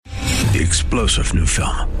The explosive new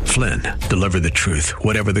film, Flynn, deliver the truth,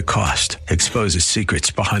 whatever the cost, exposes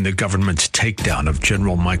secrets behind the government's takedown of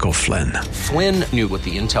General Michael Flynn. Flynn knew what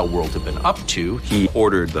the intel world had been up to. He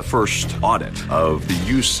ordered the first audit of the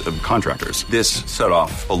use of contractors. This set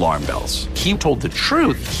off alarm bells. He told the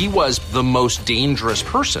truth. He was the most dangerous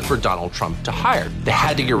person for Donald Trump to hire. They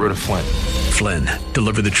had to get rid of Flynn. Flynn,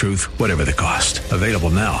 deliver the truth, whatever the cost. Available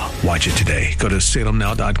now. Watch it today. Go to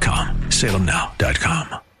salemnow.com.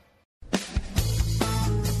 salemnow.com.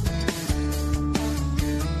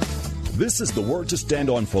 This is the Word to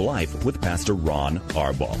Stand On for Life with Pastor Ron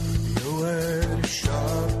Arbaugh. Your word is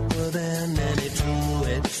sharper than any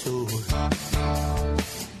two-edged sword,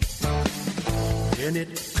 and it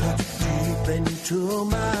cuts deep into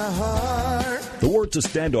my heart. The Word to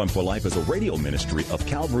Stand On for Life is a radio ministry of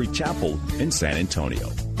Calvary Chapel in San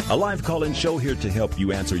Antonio. A live call-in show here to help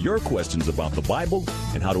you answer your questions about the Bible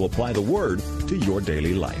and how to apply the Word to your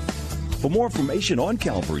daily life. For more information on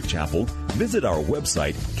Calvary Chapel, visit our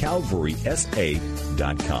website,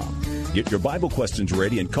 calvarysa.com. Get your Bible questions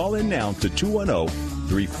ready and call in now to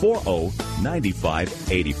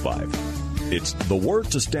 210-340-9585. It's The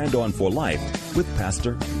Word to Stand On for Life with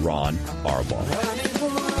Pastor Ron Arbaugh.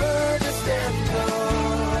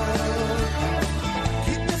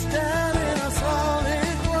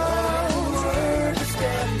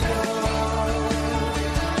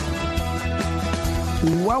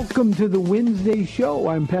 Welcome to the Wednesday show.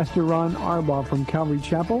 I'm Pastor Ron Arbaugh from Calvary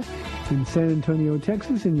Chapel in San Antonio,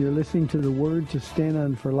 Texas, and you're listening to The Word to Stand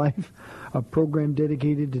On for Life, a program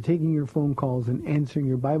dedicated to taking your phone calls and answering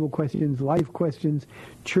your Bible questions, life questions,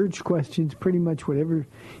 church questions, pretty much whatever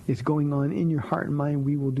is going on in your heart and mind,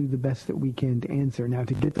 we will do the best that we can to answer. Now,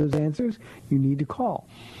 to get those answers, you need to call.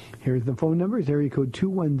 Here's the phone number. It's area code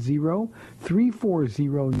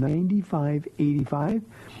 210-340-9585.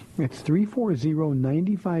 It's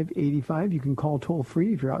 340-9585. You can call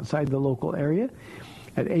toll-free if you're outside the local area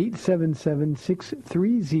at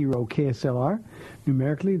 877-630-KSLR.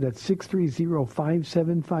 Numerically, that's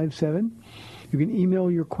 630-5757. You can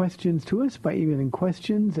email your questions to us by emailing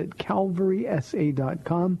questions at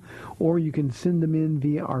calvarysa.com, or you can send them in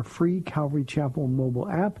via our free Calvary Chapel mobile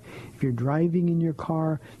app. If you're driving in your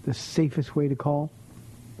car, the safest way to call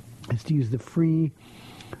is to use the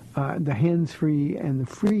hands-free and the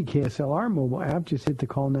free KSLR mobile app. Just hit the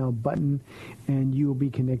Call Now button, and you will be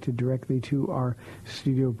connected directly to our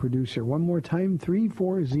studio producer. One more time,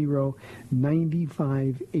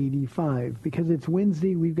 340-9585. Because it's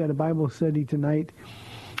Wednesday, we've got a Bible study tonight,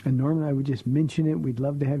 and normally I would just mention it. We'd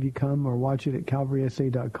love to have you come or watch it at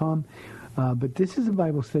calvarysa.com. But this is a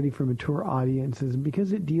Bible study for mature audiences, and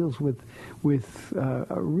because it deals with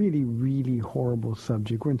a really, really horrible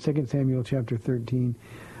subject. We're in 2 Samuel chapter 13.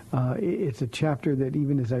 It's a chapter that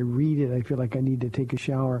even as I read it, I feel like I need to take a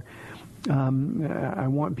shower. I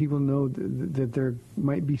want people to know that there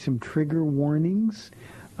might be some trigger warnings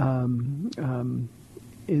in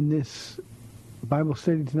this Bible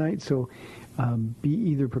study tonight. So be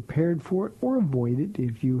either prepared for it or avoid it.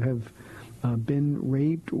 If you have been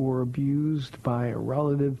raped or abused by a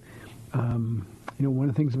relative, one of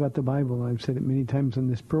the things about the Bible, and I've said it many times on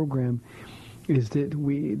this program, is that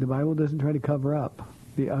the Bible doesn't try to cover up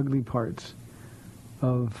the ugly parts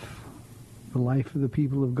of the life of the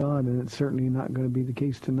people of God, and it's certainly not going to be the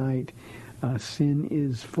case tonight. Sin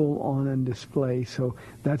is full on display. So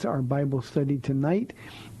that's our Bible study tonight.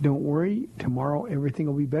 Don't worry, tomorrow everything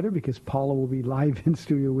will be better because Paula will be live in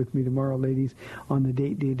studio with me tomorrow, ladies, on the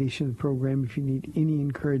Date Day edition of the program. If you need any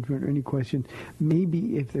encouragement or any questions,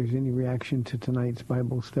 maybe if there's any reaction to tonight's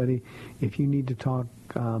Bible study, if you need to talk,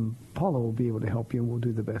 Paula will be able to help you, and we'll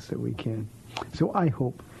do the best that we can. So I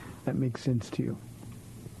hope that makes sense to you.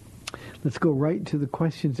 Let's go right to the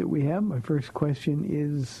questions that we have. My first question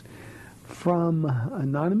is from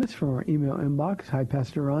Anonymous from our email inbox. Hi,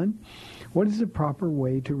 Pastor Ron. What is the proper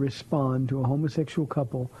way to respond to a homosexual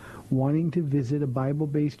couple wanting to visit a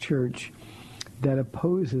Bible-based church that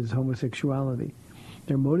opposes homosexuality?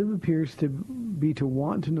 Their motive appears to be to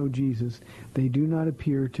want to know Jesus. They do not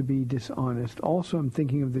appear to be dishonest. Also, I'm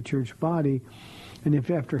thinking of the church body, and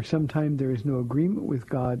if after some time there is no agreement with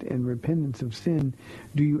God and repentance of sin,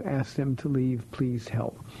 do you ask them to leave? Please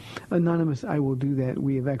help. Anonymous, I will do that.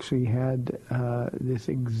 We have actually had this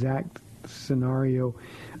exact scenario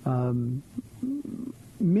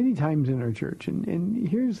many times in our church, and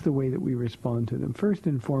here's the way that we respond to them. First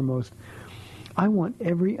and foremost, I want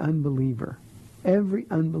every unbeliever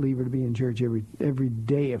to be in church every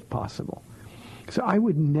day if possible. So I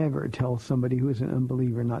would never tell somebody who is an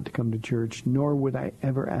unbeliever not to come to church, nor would I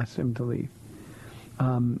ever ask them to leave.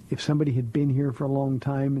 If somebody had been here for a long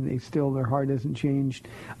time and their heart hasn't changed,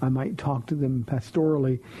 I might talk to them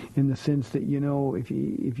pastorally in the sense that,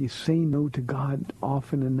 if you say no to God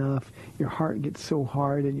often enough, your heart gets so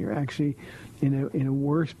hard and you're actually in a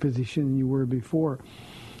worse position than you were before.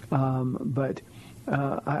 But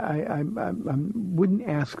I wouldn't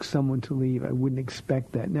ask someone to leave. I wouldn't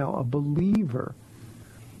expect that. Now, a believer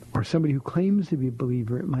or somebody who claims to be a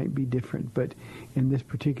believer, it might be different. But in this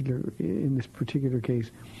particular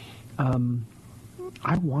case,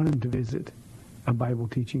 I want them to visit a Bible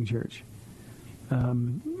teaching church,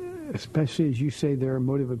 especially as you say their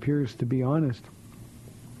motive appears to be honest.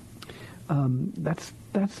 That's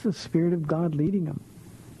the Spirit of God leading them.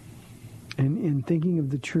 And in thinking of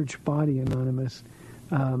the church body, Anonymous,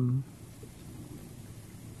 I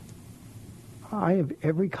have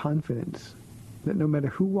every confidence that no matter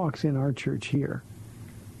who walks in our church here,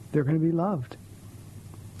 they're going to be loved.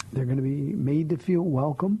 They're going to be made to feel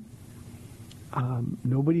welcome.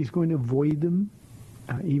 Nobody's going to avoid them,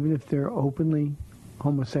 even if they're openly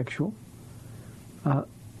homosexual.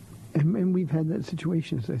 And we've had that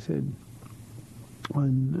situation, as I said,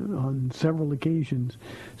 on several occasions.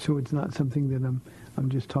 So it's not something that I'm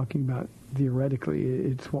just talking about theoretically.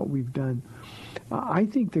 It's what we've done. I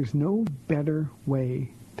think there's no better way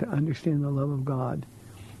to understand the love of God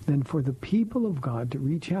than for the people of God to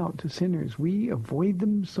reach out to sinners. We avoid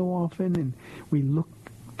them so often, and we look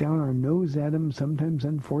down our nose at them. Sometimes,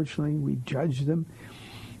 unfortunately, we judge them.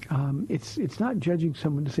 It's not judging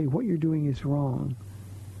someone to say what you're doing is wrong,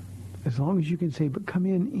 as long as you can say, but come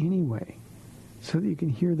in anyway, so that you can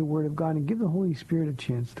hear the Word of God and give the Holy Spirit a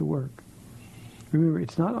chance to work. Remember,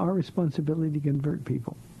 it's not our responsibility to convert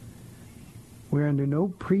people. We're under no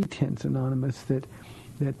pretense, Anonymous, that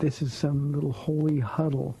this is some little holy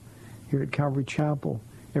huddle here at Calvary Chapel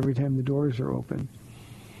every time the doors are open.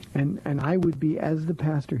 And I would be, as the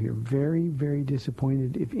pastor here, very, very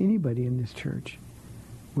disappointed if anybody in this church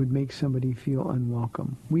would make somebody feel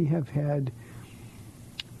unwelcome. We have had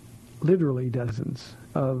literally dozens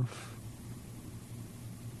of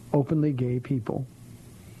openly gay people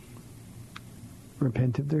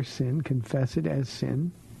repent of their sin, confess it as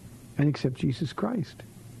sin, and accept Jesus Christ.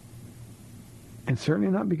 And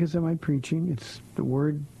certainly not because of my preaching. It's the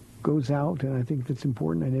word goes out, and I think that's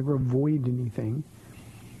important. I never avoid anything.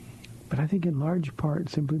 But I think in large part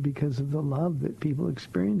simply because of the love that people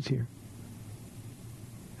experience here.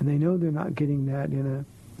 And they know they're not getting that in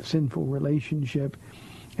a sinful relationship.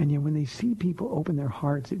 And yet when they see people open their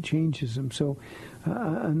hearts, it changes them. So,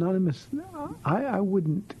 Anonymous, I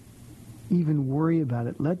wouldn't even worry about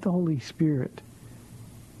it. Let the Holy Spirit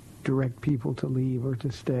direct people to leave or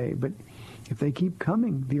to stay. But if they keep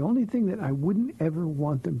coming, the only thing that I wouldn't ever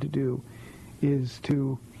want them to do is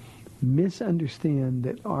to misunderstand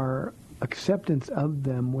that our acceptance of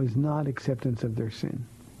them was not acceptance of their sin.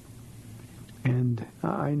 And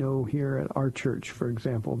I know here at our church, for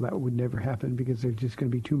example, that would never happen because there's just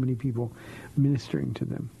going to be too many people ministering to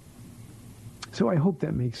them. So I hope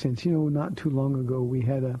that makes sense. Not too long ago, we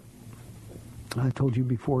had I told you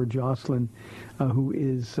before, Jocelyn, who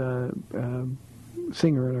is a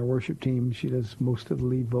singer in our worship team. She does most of the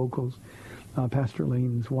lead vocals, Pastor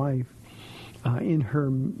Lane's wife. In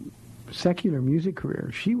her secular music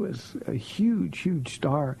career, she was a huge, huge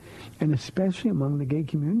star, and especially among the gay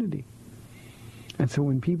community. And so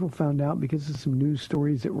when people found out, because of some news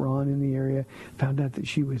stories that were on in the area, found out that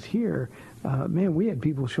she was here, we had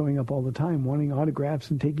people showing up all the time wanting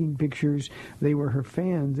autographs and taking pictures. They were her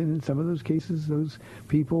fans, and in some of those cases, those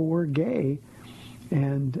people were gay.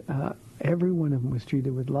 And every one of them was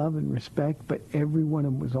treated with love and respect, but every one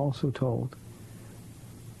of them was also told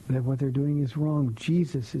that what they're doing is wrong.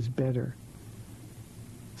 Jesus is better.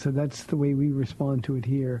 So that's the way we respond to it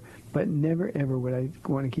here. But never, ever would I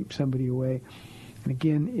want to keep somebody away. And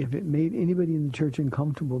again, if it made anybody in the church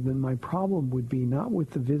uncomfortable, then my problem would be not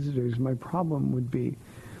with the visitors. My problem would be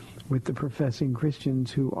with the professing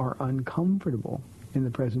Christians who are uncomfortable in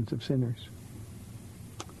the presence of sinners.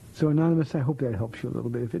 So, Anonymous, I hope that helps you a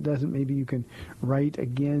little bit. If it doesn't, maybe you can write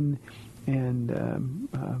again, and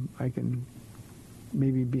I can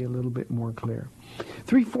maybe be a little bit more clear.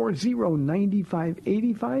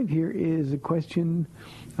 340-9585. Here is a question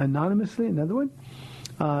anonymously, another one.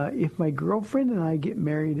 If my girlfriend and I get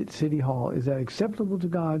married at City Hall, is that acceptable to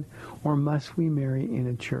God, or must we marry in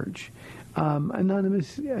a church?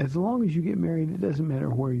 Anonymous, as long as you get married, it doesn't matter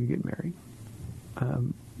where you get married. I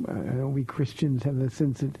know we Christians have the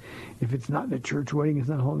sense that if it's not in a church wedding, it's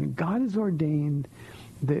not holy. God has ordained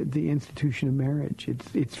the institution of marriage.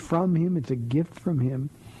 It's from Him. It's a gift from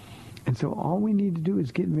Him. And so all we need to do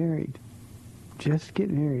is get married. Just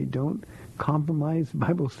get married. Don't compromise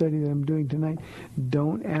Bible study that I'm doing tonight.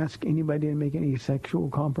 Don't ask anybody to make any sexual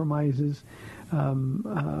compromises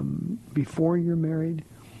before you're married.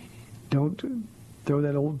 Don't throw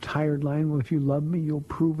that old tired line, well, if you love me, you'll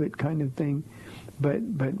prove it kind of thing. But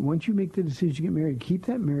once you make the decision to get married, keep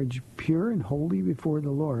that marriage pure and holy before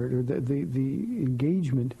the Lord, or the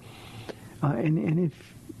engagement. And if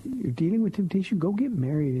you're dealing with temptation, go get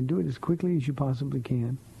married and do it as quickly as you possibly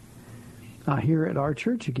can. Here at our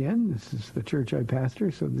church, again, this is the church I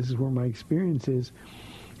pastor, so this is where my experience is.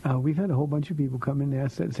 We've had a whole bunch of people come in and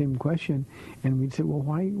ask that same question, and we'd say, well,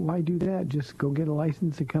 why do that? Just go get a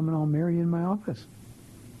license and come and I'll marry in my office.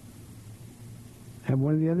 Have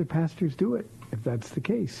one of the other pastors do it, if that's the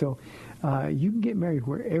case. So you can get married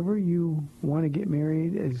wherever you want to get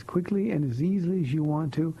married, as quickly and as easily as you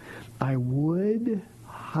want to. I would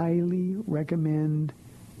highly recommend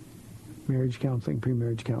marriage counseling,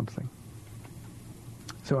 pre-marriage counseling.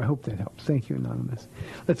 So I hope that helps. Thank you, Anonymous.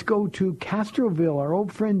 Let's go to Castroville, our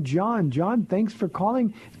old friend John. John, thanks for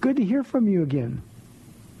calling. It's good to hear from you again.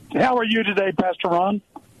 How are you today, Pastor Ron?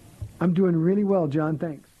 I'm doing really well, John.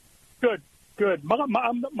 Thanks. Good.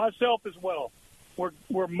 Myself as well.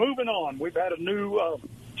 We're moving on. We've had a new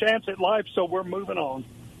chance at life, so we're moving on.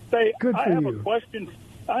 Good for I have you.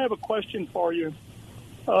 I have a question for you.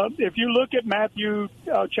 If you look at Matthew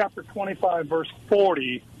chapter 25, verse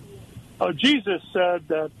 40, Jesus said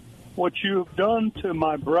that what you have done to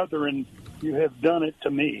my brethren, you have done it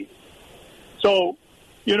to me. So,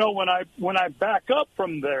 when I back up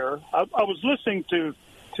from there, I was listening to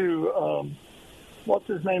what's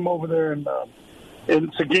his name over there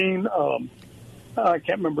in Seguin. I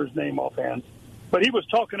can't remember his name offhand, but he was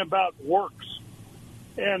talking about works.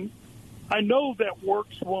 And I know that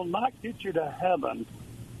works will not get you to heaven,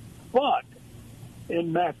 but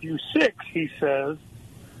in Matthew 6, he says,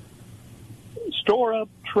 store up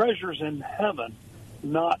treasures in heaven,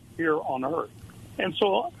 not here on earth. And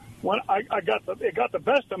so when it got the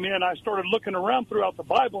best of me, and I started looking around throughout the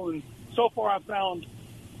Bible, and so far I found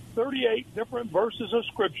 38 different verses of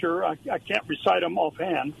Scripture. I can't recite them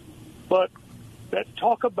offhand, but that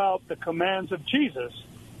talk about the commands of Jesus.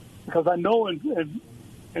 Because I know in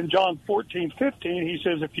John 14:15, he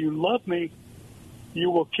says, if you love me, you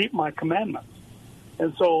will keep my commandments.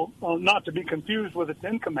 And so, not to be confused with the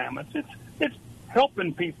Ten Commandments, it's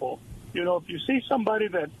helping people. If you see somebody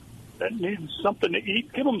that needs something to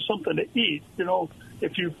eat, give them something to eat.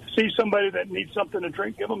 If you see somebody that needs something to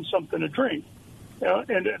drink, give them something to drink.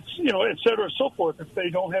 And it's, et cetera, and so forth. If they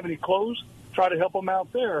don't have any clothes, try to help them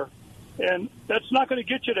out there. And that's not going to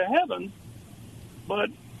get you to heaven, but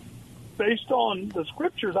based on the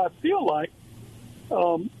Scriptures, I feel like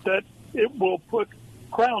that it will put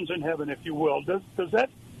crowns in heaven, if you will. Does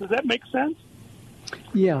that make sense?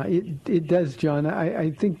 Yeah, it does, John.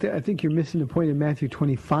 I think you're missing the point in Matthew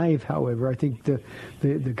 25. However, I think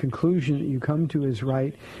the conclusion that you come to is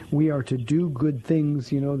right. We are to do good things.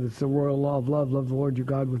 That's the royal law of love. Love the Lord your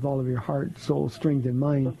God with all of your heart, soul, strength, and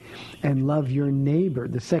mind, and love your neighbor.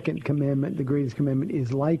 The second commandment, the greatest commandment,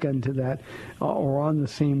 is like unto that, or on the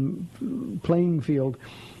same playing field.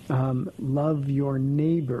 Love your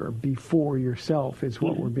neighbor before yourself is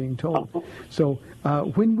what we're being told. So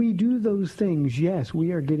when we do those things, yes,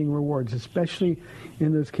 we are getting rewards, especially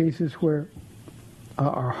in those cases where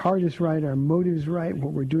our heart is right, our motive is right, where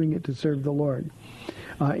we're doing it to serve the Lord.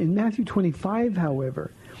 In Matthew 25,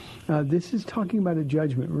 however, this is talking about a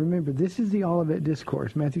judgment. Remember, this is the Olivet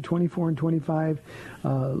Discourse, Matthew 24 and 25,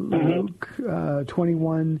 Luke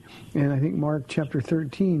 21, and I think Mark chapter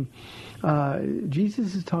 13.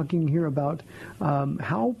 Jesus is talking here about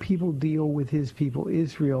how people deal with his people,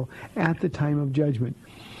 Israel, at the time of judgment.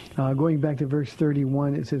 Going back to verse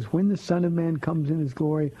 31, it says, when the Son of Man comes in his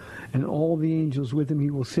glory and all the angels with him,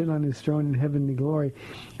 he will sit on his throne in heavenly glory.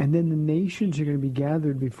 And then the nations are going to be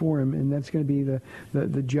gathered before him, and that's going to be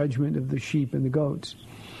the judgment of the sheep and the goats.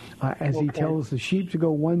 As he tells the sheep to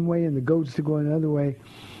go one way and the goats to go another way,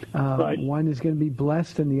 one is going to be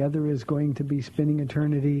blessed and the other is going to be spending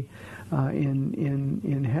eternity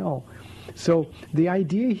in hell. So the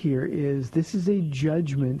idea here is this is a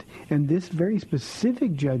judgment, and this very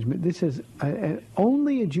specific judgment, this has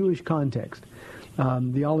only a Jewish context,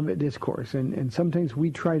 the Olivet Discourse. And sometimes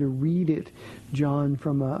we try to read it, John,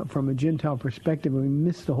 from a Gentile perspective, and we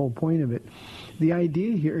miss the whole point of it. The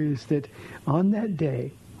idea here is that on that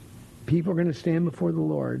day, people are going to stand before the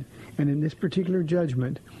Lord, and in this particular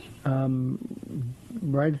judgment,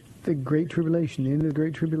 right at the Great Tribulation, the end of the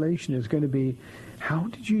Great Tribulation is going to be, how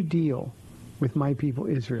did you deal with my people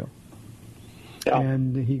Israel? Yeah.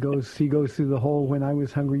 And he goes through the whole, when I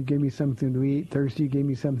was hungry, you gave me something to eat. Thirsty, you gave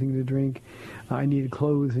me something to drink. I needed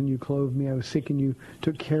clothes, and you clothed me. I was sick, and you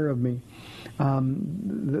took care of me.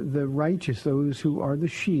 The righteous, those who are the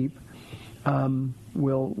sheep,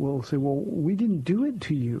 will say, well, we didn't do it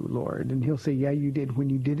to you, Lord. And he'll say, yeah, you did when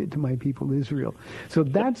you did it to my people Israel. So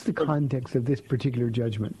that's the context of this particular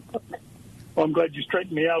judgment. Well, I'm glad you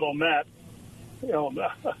straightened me out on that.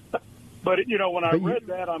 But, when I read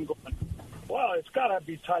that, I'm going, well, it's got to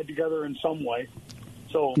be tied together in some way.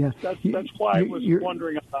 So yeah, that's why I was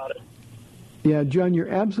wondering about it. Yeah, John, you're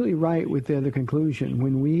absolutely right with the conclusion.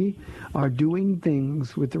 When we are doing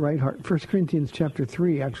things with the right heart, 1 Corinthians chapter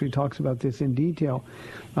 3 actually talks about this in detail,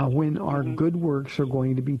 when our good works are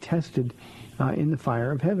going to be tested in the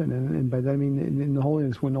fire of heaven. And by that I mean in the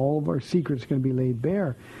holiness, when all of our secrets are going to be laid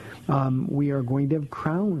bare, we are going to have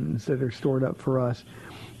crowns that are stored up for us.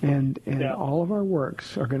 And all of our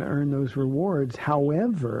works are going to earn those rewards.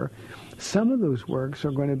 However, some of those works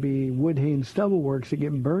are going to be wood, hay, and stubble works that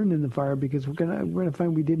get burned in the fire because we're going to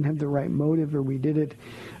find we didn't have the right motive, or we did it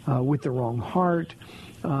with the wrong heart.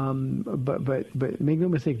 But make no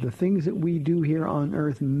mistake, the things that we do here on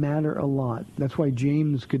earth matter a lot. That's why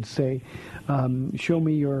James could say, show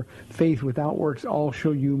me your faith without works, I'll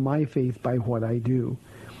show you my faith by what I do.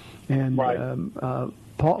 And right.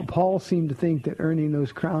 Paul seemed to think that earning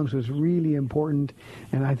those crowns was really important,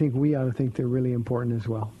 and I think we ought to think they're really important as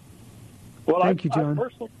well. Well, Thank you, John. I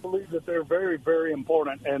personally believe that they're very, very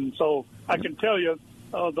important, and so I can tell you,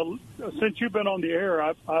 since you've been on the air,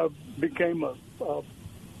 I became a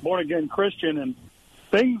born-again Christian, and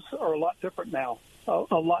things are a lot different now,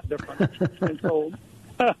 a lot different. And so,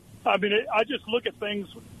 I just look at things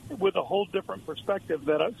with a whole different perspective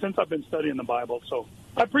since I've been studying the Bible. So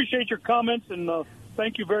I appreciate your comments, and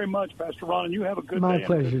thank you very much, Pastor Ron, and you have a good day. My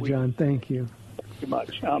pleasure, John. Thank you. Thank you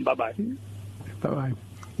much. Bye-bye. Bye-bye.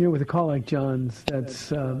 With a call like John's, that's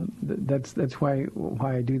why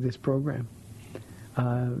I do this program.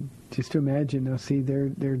 Just to imagine, now see,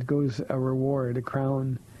 there goes a reward, a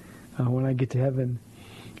crown, when I get to heaven,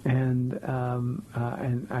 and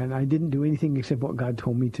I didn't do anything except what God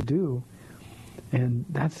told me to do. And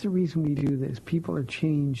that's the reason we do this. People are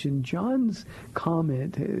changed. And John's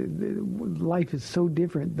comment, life is so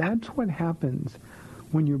different. That's what happens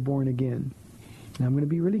when you're born again. And I'm going to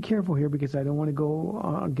be really careful here because I don't want to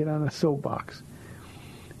go get on a soapbox.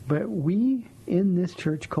 But we, in this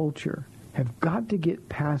church culture, have got to get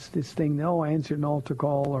past this thing. No, I answered an altar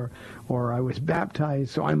call, or I was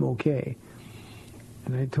baptized, so I'm okay.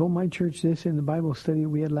 And I told my church this in the Bible study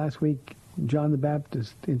we had last week. John the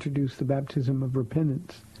Baptist introduced the baptism of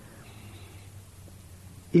repentance.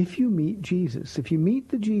 If you meet Jesus, if you meet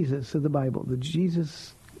the Jesus of the Bible, the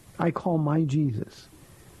Jesus I call my Jesus,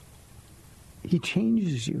 he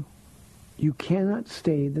changes you. You cannot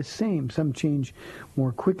stay the same. Some change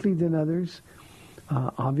more quickly than others.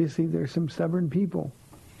 Obviously, there's some stubborn people.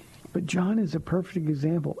 But John is a perfect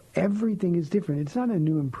example. Everything is different. It's not a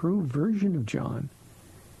new, improved version of John.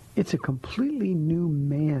 It's a completely new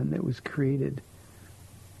man that was created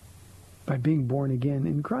by being born again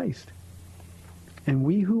in Christ. And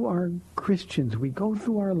we who are Christians, we go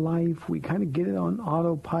through our life, we kind of get it on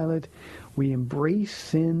autopilot. We embrace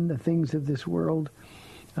sin, the things of this world.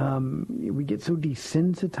 We get so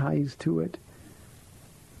desensitized to it.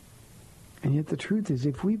 And yet the truth is,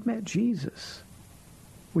 if we've met Jesus,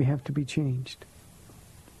 we have to be changed.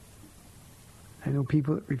 I know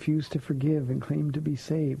people that refuse to forgive and claim to be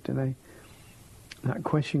saved, and I'm not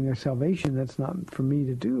questioning their salvation. That's not for me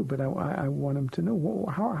to do, but I want them to know,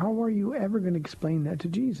 well, how are you ever going to explain that to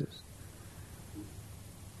Jesus?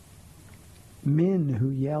 Men who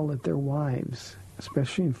yell at their wives,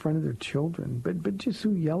 especially in front of their children, but just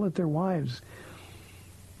who yell at their wives,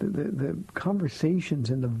 the conversations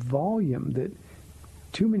and the volume that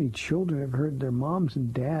too many children have heard their moms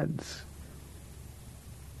and dads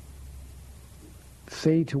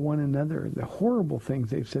say to one another, the horrible things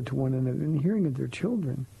they've said to one another, and hearing of their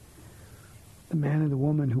children. The man or the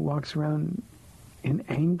woman who walks around in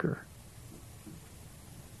anger.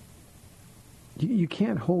 You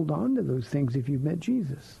can't hold on to those things if you've met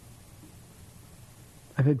Jesus.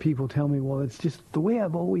 I've had people tell me, well, it's just the way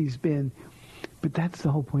I've always been. But that's the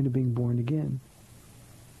whole point of being born again.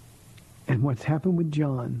 And what's happened with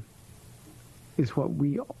John is what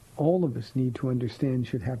all of us need to understand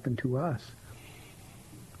should happen to us.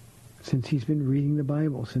 Since he's been reading the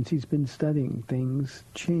Bible, since he's been studying, things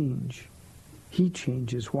change. He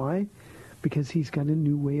changes. Why? Because he's got a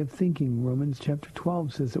new way of thinking. Romans chapter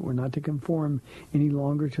 12 says that we're not to conform any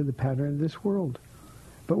longer to the pattern of this world,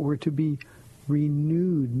 but we're to be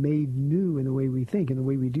renewed, made new in the way we think. And the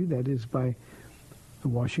way we do that is by The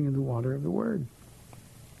washing of the water of the Word.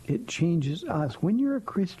 It changes us. When you're a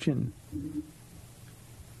Christian,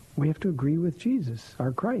 we have to agree with Jesus,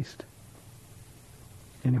 our Christ.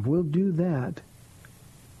 And if we'll do that,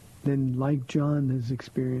 then like John has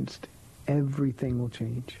experienced, everything will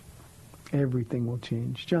change. Everything will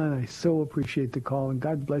change. John, I so appreciate the call, and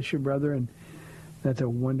God bless you, brother, and that's a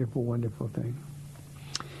wonderful, wonderful thing.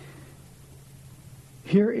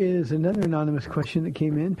 Here is another anonymous question that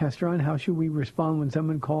came in. Pastor Ron, how should we respond when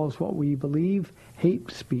someone calls what we believe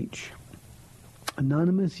hate speech?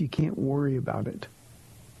 Anonymous, you can't worry about it.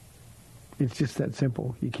 It's just that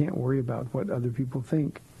simple. You can't worry about what other people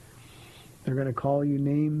think. They're going to call you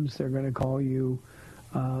names. They're going to call you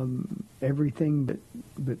everything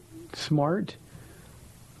but smart.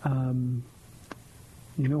 You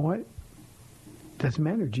know what? Doesn't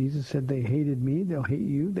matter. Jesus said they hated me. They'll hate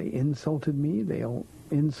you. They insulted me. They'll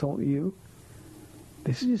insult you.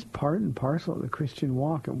 This is just part and parcel of the Christian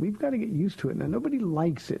walk, and we've got to get used to it. Now, nobody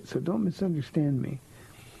likes it, so don't misunderstand me.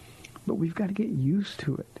 But we've got to get used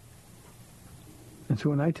to it. And so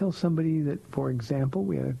when I tell somebody that, for example,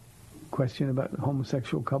 we had a question about a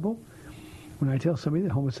homosexual couple. When I tell somebody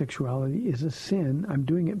that homosexuality is a sin, I'm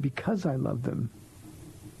doing it because I love them.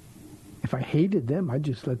 If I hated them, I'd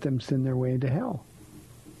just let them sin their way into hell.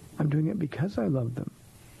 I'm doing it because I love them.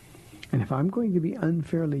 And if I'm going to be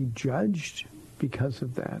unfairly judged because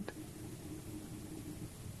of that,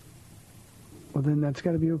 well, then that's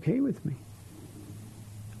got to be okay with me.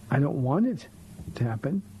 I don't want it to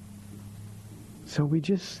happen, so we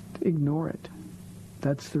just ignore it.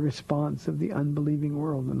 That's the response of the unbelieving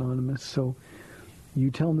world, Anonymous. So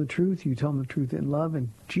you tell them the truth, you tell them the truth in love, and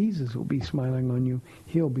Jesus will be smiling on you.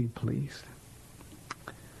 He'll be pleased.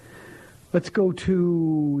 Let's go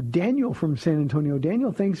to Daniel from San Antonio.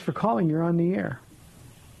 Daniel, thanks for calling. You're on the air.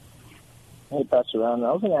 Hey, Pastor Ron.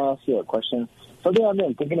 I was going to ask you a question. Something I've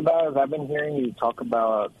been thinking about is I've been hearing you talk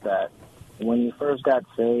about that when you first got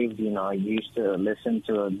saved, you used to listen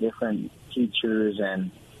to different teachers and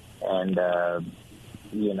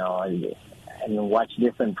watch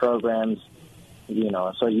different programs,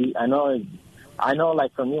 So I know,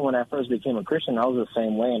 like for me, when I first became a Christian, I was the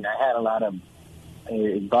same way, and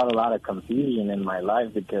it brought a lot of confusion in my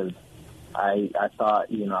life because I thought,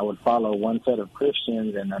 I would follow one set of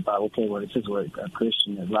Christians, and I thought, okay, well, this is what a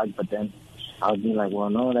Christian is like, but then I would be like, well,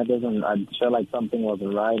 no, that doesn't, I felt like something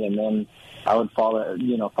wasn't right, and then I would follow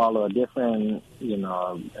a different,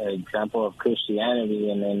 example of Christianity,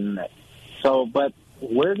 and then, but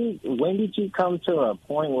when did you come to a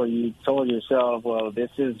point where you told yourself, well, this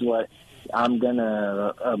is what I'm going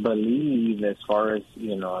to believe as far as,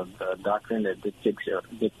 the doctrine that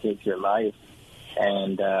dictates your life,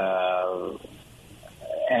 and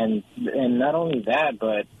not only that,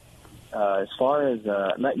 but as far as,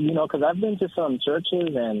 because I've been to some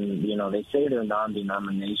churches and, they say they're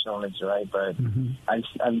non-denominationalists, right? But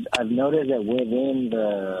I've noticed that within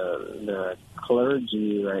the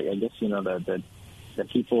clergy, right, I guess, the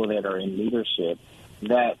people that are in leadership,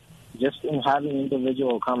 that just in having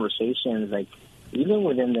individual conversations, like even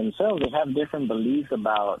within themselves, they have different beliefs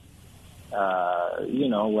about,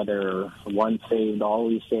 whether once saved,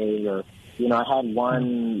 always saved, or, I had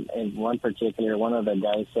one of the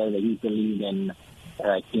guys said that he believed in,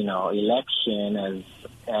 election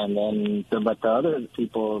but the other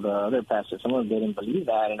people, the other pastors, some of them didn't believe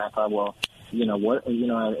that, and I thought, well,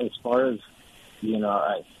 as far as,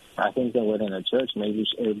 I think that within a church, maybe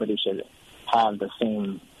everybody should have the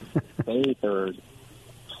same faith,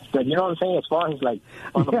 but you know what I'm saying, as far as like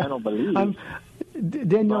fundamental beliefs.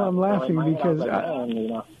 Daniel, I'm laughing because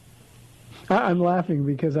I'm laughing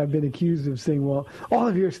because I've been accused of saying, well, all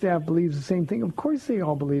of your staff believes the same thing. Of course they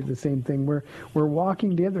all believe the same thing. We're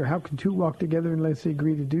walking together. How can two walk together unless they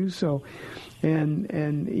agree to do so?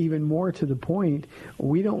 And even more to the point,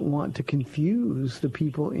 we don't want to confuse the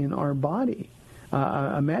people in our body.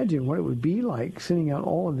 Imagine what it would be like sending out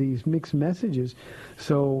all of these mixed messages.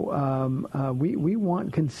 So we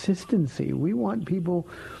want consistency. We want people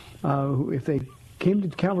who, if they came to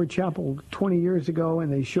Calvary Chapel 20 years ago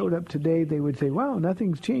and they showed up today, they would say, wow,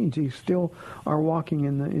 nothing's changed. They still are walking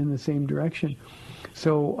in the same direction.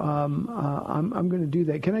 So I'm going to do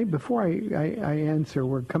that. Can I, before I answer,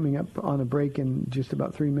 we're coming up on a break in just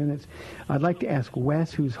about 3 minutes. I'd like to ask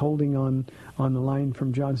Wes, who's holding on the line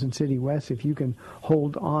from Johnson City. Wes, if you can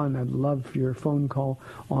hold on, I'd love your phone call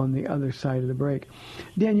on the other side of the break.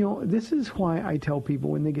 Daniel, this is why I tell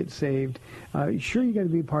people when they get saved, sure, you got to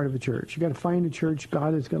be a part of a church. You got to find a church.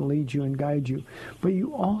 God is going to lead you and guide you. But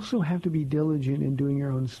you also have to be diligent in doing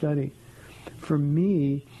your own study. For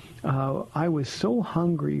me, I was so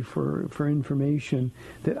hungry for information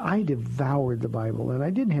that I devoured the Bible, and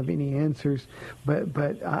I didn't have any answers. But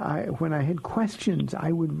when I had questions,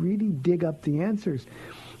 I would really dig up the answers,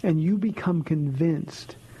 and you become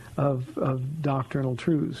convinced of doctrinal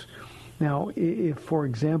truths. Now, if, for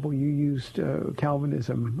example, you used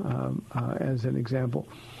Calvinism as an example,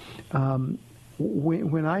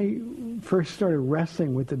 when I first started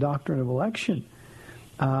wrestling with the doctrine of election,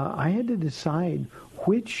 I had to decide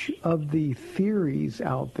which of the theories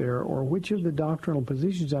out there or which of the doctrinal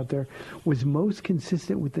positions out there was most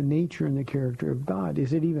consistent with the nature and the character of God.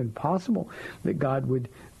 Is it even possible that God would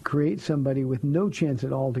create somebody with no chance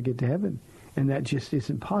at all to get to heaven? And that just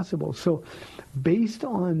isn't possible. So based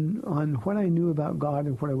on what I knew about God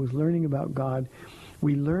and what I was learning about God,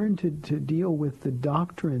 we learned to deal with the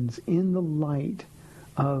doctrines in the light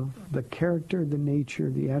of the character, the nature,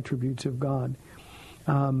 the attributes of God.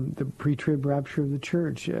 The pre-trib rapture of the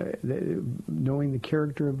church, knowing the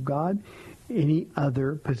character of God, any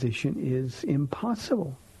other position is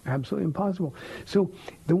impossible. Absolutely impossible. So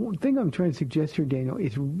the one thing I'm trying to suggest here, Daniel,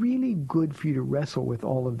 it's really good for you to wrestle with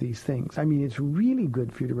all of these things. I mean, it's really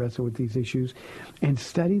good for you to wrestle with these issues and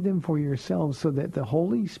study them for yourselves so that the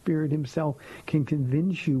Holy Spirit himself can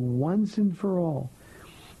convince you once and for all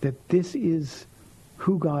that this is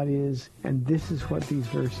who God is and this is what these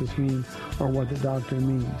verses mean or what the doctrine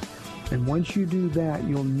means. And once you do that,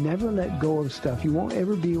 you'll never let go of stuff. You won't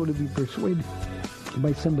ever be able to be persuaded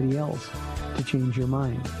by somebody else to change your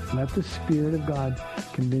mind. Let the Spirit of God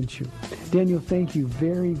convince you. Daniel, thank you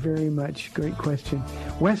very, very much. Great question.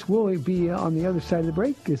 Wes will be on the other side of the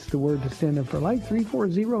break. It's the Word to Stand Up for Life,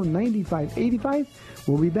 340-9585.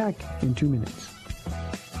 We'll be back in 2 minutes.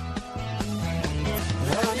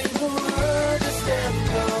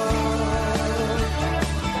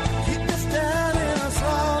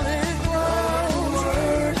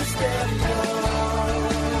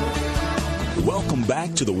 Welcome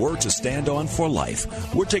back to the Word to Stand On for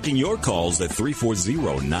Life. We're taking your calls at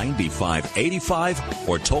 340-9585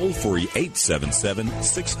 or toll-free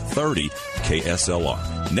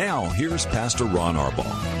 877-630-KSLR. Now, here's Pastor Ron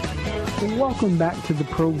Arbaugh. Welcome back to the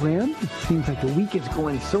program. It seems like the week is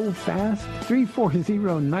going so fast.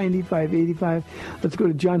 340-9585. Let's go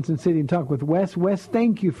to Johnson City and talk with Wes. Wes,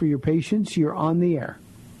 thank you for your patience. You're on the air.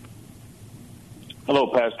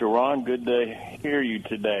 Hello, Pastor Ron. Good to hear you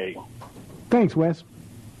today. Thanks, Wes.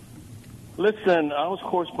 Listen, I was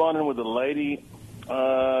corresponding with a lady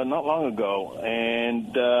not long ago,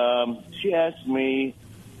 and she asked me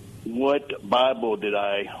what Bible did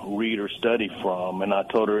I read or study from, and I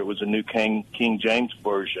told her it was a New King James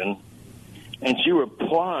Version. And she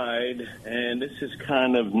replied, and this is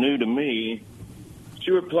kind of new to me,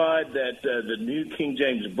 she replied that the New King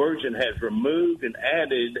James Version has removed and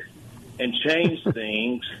added and changed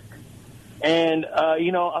things. And,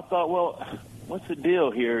 I thought, well, what's the deal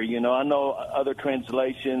here? I know other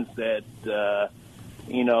translations that,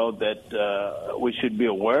 we should be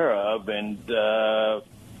aware of and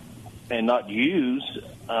not use.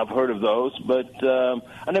 I've heard of those, but I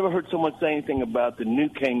never heard someone say anything about the New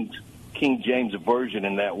King James Version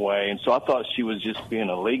in that way. And so I thought she was just being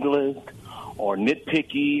a legalist or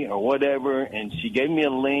nitpicky or whatever. And she gave me a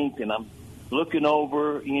link, and I'm looking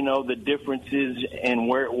over, the differences and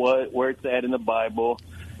where it's at in the Bible.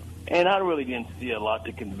 And I really didn't see a lot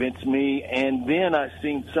to convince me. And then I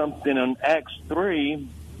seen something in Acts 3,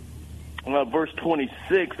 verse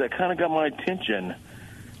 26, that kind of got my attention.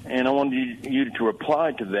 And I wanted you to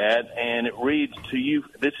reply to that. And it reads to you,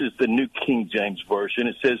 this is the New King James Version.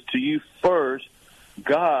 It says, "To you first,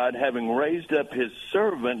 God, having raised up his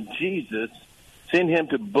servant Jesus, send him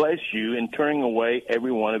to bless you in turning away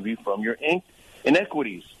every one of you from your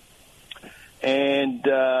iniquities." And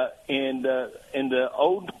in the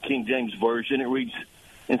Old King James Version, it reads,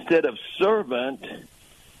 instead of servant,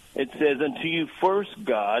 it says, "Unto you first,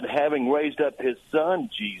 God, having raised up his son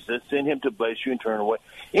Jesus, send him to bless you and turn away."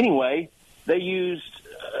 Anyway, they used,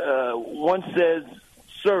 one says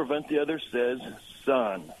servant, the other says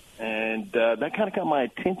son. And that kind of got my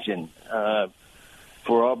attention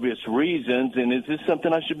for obvious reasons. And is this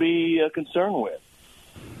something I should be concerned with?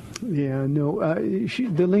 Yeah, no.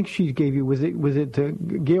 The link she gave you, was it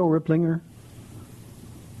Gail Riplinger?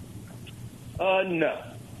 No.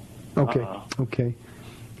 Okay. Okay.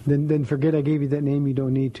 Then forget I gave you that name. You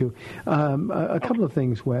don't need to. A couple of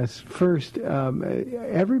things, Wes. First,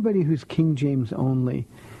 everybody who's King James only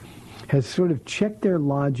has sort of checked their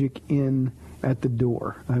logic in at the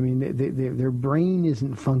door. I mean, their brain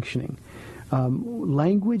isn't functioning.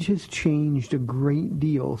 Language has changed a great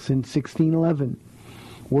deal since 1611.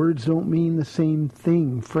 Words don't mean the same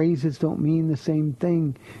thing. Phrases don't mean the same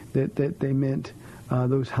thing that they meant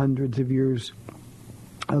those hundreds of years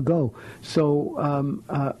ago. So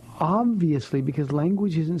obviously, because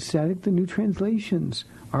language isn't static, the new translations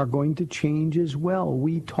are going to change as well.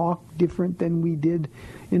 We talk different than we did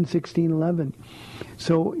in 1611.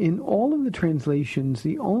 So in all of the translations,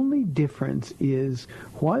 the only difference is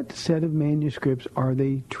what set of manuscripts are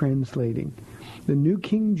they translating. The New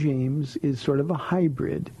King James is sort of a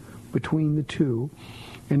hybrid between the two,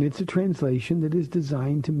 and it's a translation that is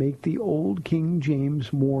designed to make the Old King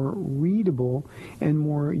James more readable and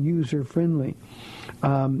more user-friendly.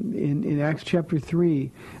 In Acts chapter 3,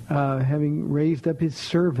 having raised up his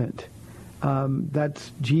servant,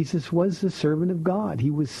 that's Jesus was the servant of God.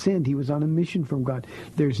 He was sent. He was on a mission from God.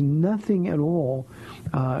 There's nothing at all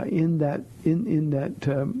in that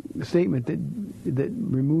statement that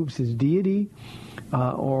removes his deity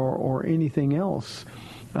or anything else.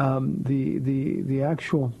 The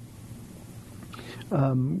actual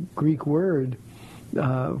Greek word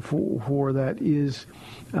for that is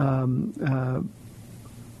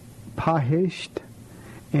pahisht,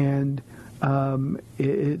 and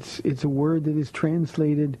it's a word that is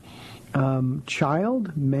translated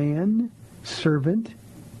child, man, servant,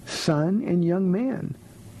 son, and young man.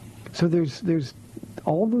 So there's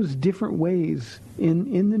all those different ways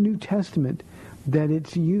in the New Testament that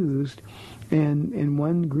it's used, and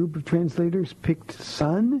one group of translators picked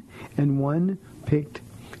son and one picked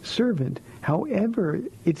servant. However,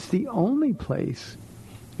 it's the only place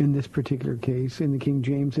in this particular case, in the King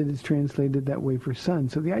James, that is translated that way for son.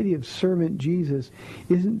 So the idea of servant Jesus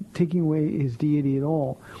isn't taking away his deity at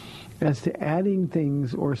all. As to adding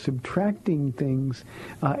things or subtracting things,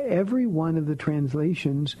 every one of the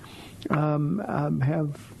translations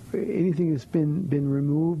have anything that's been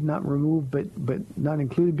removed, not removed, but not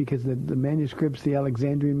included, because the manuscripts, the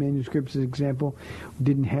Alexandrian manuscripts, as example,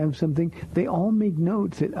 didn't have something. They all make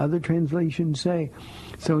notes that other translations say.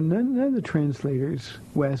 So none of the translators,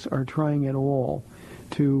 Wes, are trying at all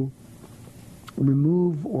to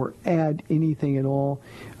remove or add anything at all.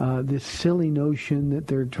 This silly notion that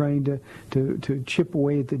they're trying to chip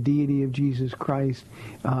away at the deity of Jesus Christ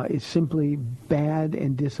is simply bad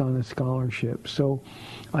and dishonest scholarship. So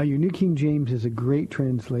your New King James is a great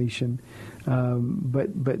translation,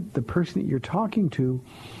 but the person that you're talking to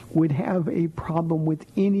would have a problem with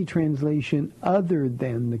any translation other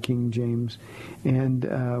than the King James. And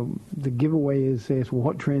the giveaway is, well,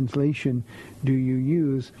 what translation do you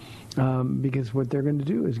use? Because what they're going to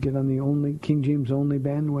do is get on the only King James only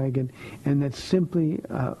bandwagon, and that's simply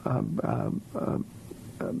an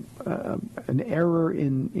error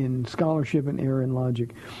in scholarship, an error in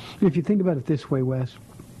logic. And if you think about it this way, Wes,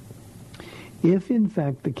 if in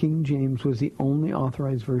fact the King James was the only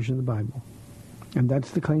authorized version of the Bible, and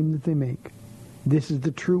that's the claim that they make, this is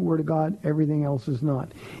the true Word of God, everything else is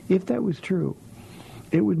not. If that was true,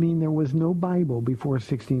 it would mean there was no Bible before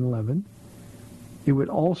 1611. It would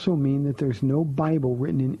also mean that there's no Bible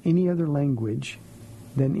written in any other language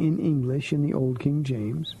than in English in the Old King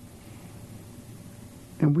James.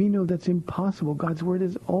 And we know that's impossible. God's Word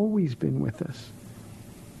has always been with us.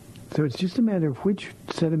 So it's just a matter of which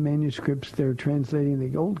set of manuscripts they're translating.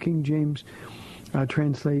 The Old King James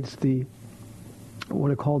translates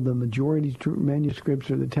what are called the majority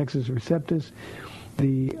manuscripts, or the Textus Receptus.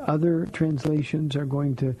 The other translations are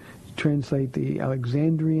going to translate the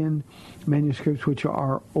Alexandrian manuscripts, which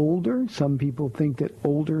are older. Some people think that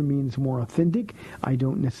older means more authentic. I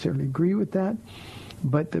don't necessarily agree with that.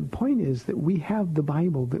 But the point is that we have the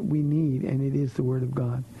Bible that we need, and it is the Word of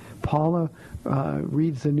God. Paula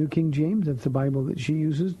reads the New King James. That's the Bible that she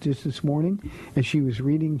uses just this morning as she was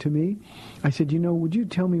reading to me. I said, would you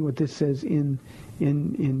tell me what this says in the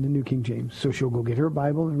New King James? So she'll go get her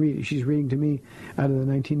Bible and read it. She's reading to me out of the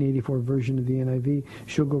 1984 version of the NIV.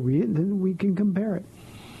 She'll go read it, and then we can compare it.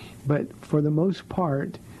 But for the most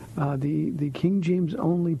part, the King James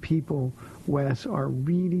only people, Wes, are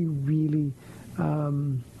really, really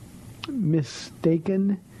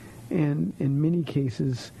mistaken, and in many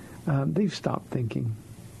cases, they've stopped thinking.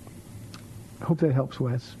 I hope that helps,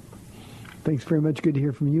 Wes. Thanks very much. Good to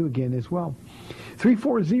hear from you again as well.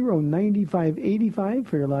 340-9585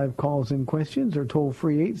 for your live calls and questions, or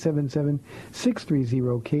toll-free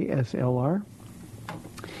 877-630-KSLR.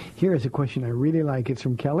 Here is a question I really like. It's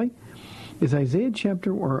from Kelly. In Isaiah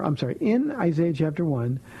chapter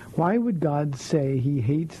 1, why would God say he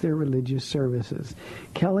hates their religious services?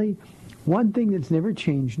 Kelly, one thing that's never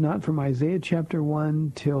changed, not from Isaiah chapter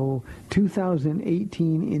 1 till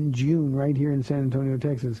 2018 in June, right here in San Antonio,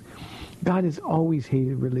 Texas, God has always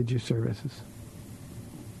hated religious services.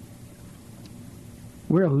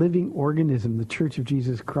 We're a living organism, the Church of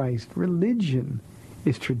Jesus Christ. Religion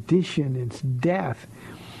is tradition, it's death.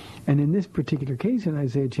 And in this particular case, in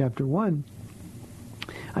Isaiah chapter 1,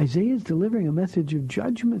 Isaiah is delivering a message of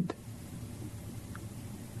judgment.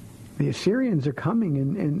 The Assyrians are coming,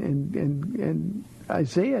 and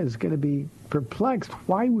Isaiah is going to be perplexed.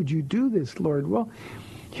 Why would you do this, Lord? Well,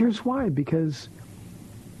 here's why. Because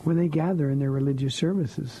when they gather in their religious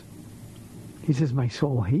services, he says, my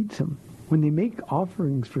soul hates them. When they make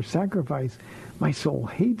offerings for sacrifice, my soul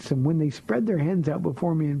hates them. When they spread their hands out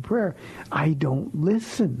before me in prayer, I don't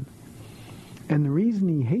listen. And the reason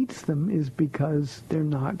he hates them is because they're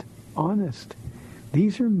not honest.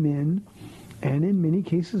 These are men, and in many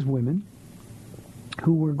cases women,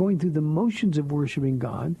 who were going through the motions of worshiping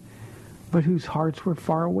God, but whose hearts were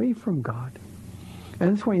far away from God.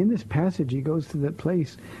 And that's why in this passage he goes to that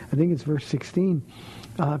place, I think it's verse 16,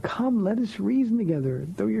 come, let us reason together.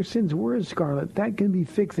 Though your sins were as scarlet, that can be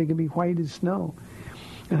fixed. They can be white as snow.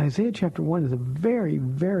 And Isaiah chapter 1 is a very,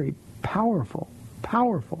 very powerful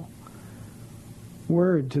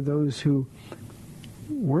word to those who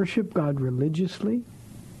worship God religiously.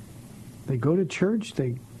 They go to church,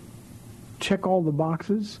 they check all the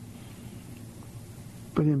boxes,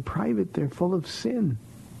 but in private they're full of sin.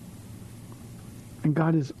 And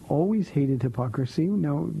God has always hated hypocrisy.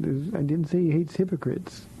 Now, I didn't say he hates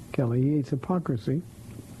hypocrites, Kelly. He hates hypocrisy.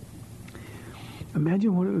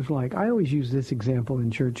 Imagine what it was like. I always use this example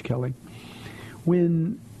in church, Kelly.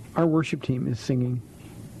 When our worship team is singing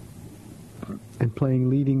and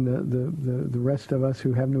playing, leading the rest of us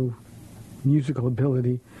who have no musical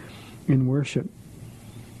ability in worship.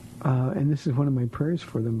 And this is one of my prayers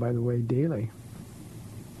for them, by the way, daily.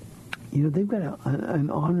 You know, they've got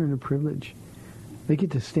an honor and a privilege. They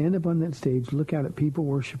get to stand up on that stage, look out at people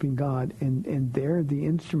worshiping God, and they're the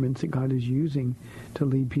instruments that God is using to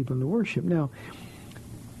lead people into worship. Now,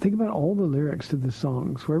 think about all the lyrics to the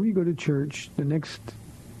songs. Wherever you go to church, the next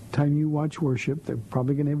time you watch worship, they're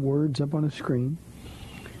probably going to have words up on a screen.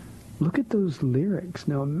 Look at those lyrics.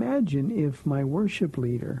 Now, imagine if my worship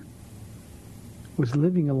leader was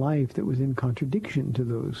living a life that was in contradiction to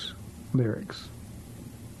those lyrics.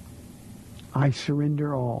 I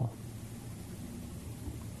surrender all.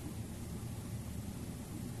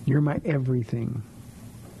 You're my everything.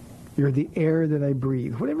 You're the air that I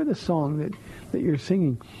breathe. Whatever the song that you're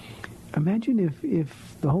singing. Imagine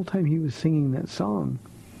if the whole time he was singing that song,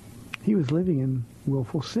 he was living in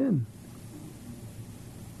willful sin.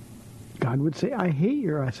 God would say, I hate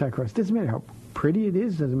your sacrifice. Doesn't matter how pretty it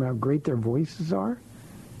is. Doesn't matter how great their voices are.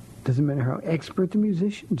 Doesn't matter how expert the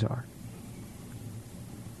musicians are.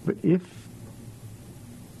 But if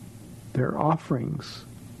their offerings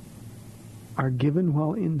are given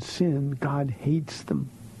while in sin, God hates them.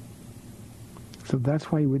 So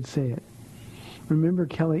that's why he would say it. Remember,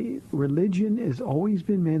 Kelly, religion has always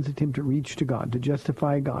been man's attempt to reach to God, to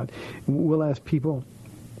justify God. We'll ask people,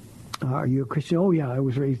 are you a Christian? Oh, yeah, I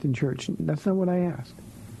was raised in church. That's not what I asked.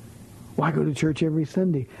 Well, I go to church every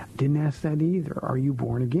Sunday. Didn't ask that either. Are you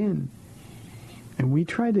born again? And we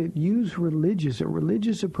try to use a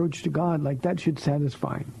religious approach to God like that should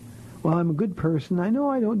satisfy him. Well, I'm a good person. I know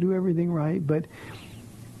I don't do everything right, but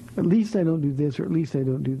at least I don't do this, or at least I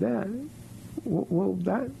don't do that. Well,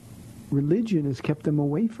 that religion has kept them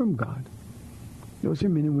away from God. Those are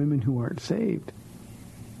men and women who aren't saved.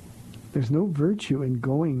 There's no virtue in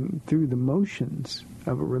going through the motions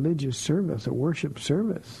of a religious service, a worship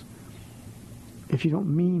service, if you don't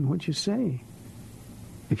mean what you say,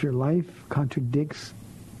 if your life contradicts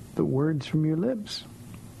the words from your lips.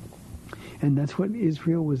 And that's what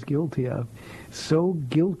Israel was guilty of. So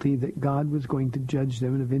guilty that God was going to judge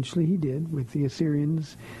them, and eventually he did with the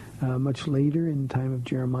Assyrians, much later in the time of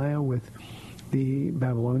Jeremiah with the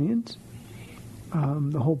Babylonians.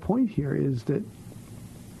 The whole point here is that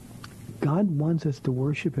God wants us to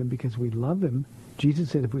worship him because we love him. Jesus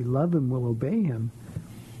said if we love him, we'll obey him.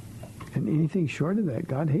 And anything short of that,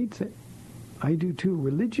 God hates it. I do too.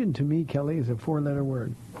 Religion to me, Kelly, is a 4-letter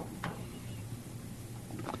word.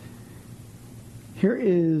 Here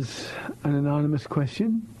is an anonymous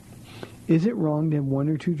question. Is it wrong to have 1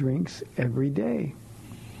 or 2 drinks every day?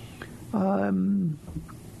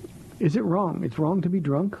 Is it wrong? It's wrong to be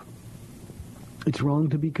drunk. It's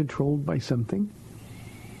wrong to be controlled by something.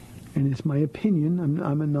 And it's my opinion.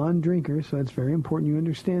 I'm a non-drinker, so it's very important you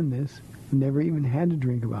understand this. I've never even had a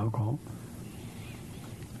drink of alcohol.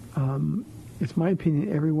 It's my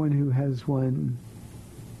opinion everyone who has one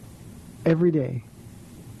every day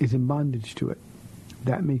is in bondage to it.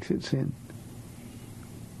 That makes it sin.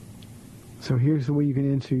 So here's the way you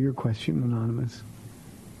can answer your question, anonymous.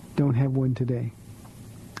 Don't have one today.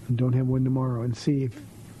 and don't have one tomorrow, and see if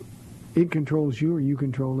it controls you or you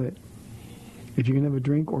control it. If you can have a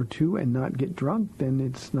drink or two and not get drunk, then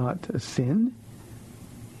it's not a sin.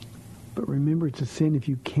 But remember, it's a sin if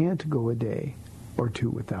you can't go a day or two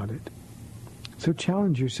without it. So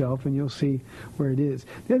challenge yourself, and you'll see where it is.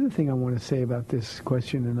 The other thing I want to say about this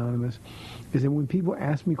question, Anonymous, is that when people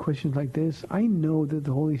ask me questions like this, I know that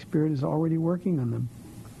the Holy Spirit is already working on them.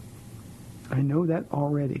 I know that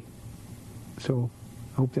already. So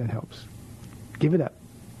I hope that helps. Give it up.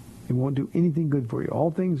 It won't do anything good for you.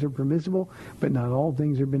 All things are permissible, but not all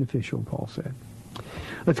things are beneficial, Paul said.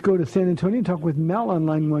 Let's go to San Antonio and talk with Mel on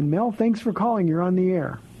line 1. Mel, thanks for calling. You're on the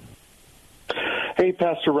air. Hey,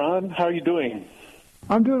 Pastor Ron. How are you doing?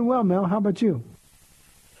 I'm doing well, Mel. How about you?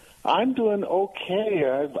 I'm doing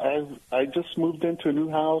okay. I just moved into a new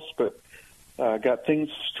house, but got things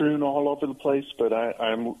strewn all over the place. But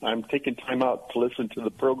I'm taking time out to listen to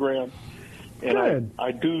the program, and Good.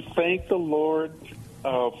 I do thank the Lord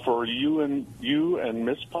for you and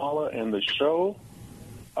Miss Paula and the show.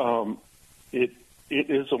 It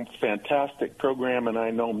is a fantastic program, and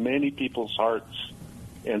I know many people's hearts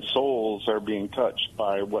and souls are being touched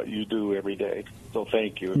by what you do every day. So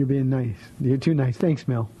thank you. You're being nice. You're too nice. Thanks,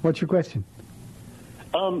 Mel. What's your question?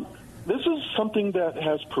 This is something that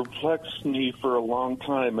has perplexed me for a long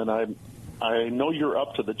time, and I know you're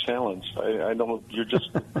up to the challenge. I know you're just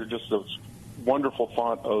a wonderful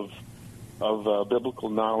font of biblical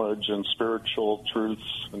knowledge and spiritual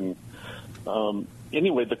truths. And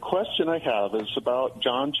anyway, the question I have is about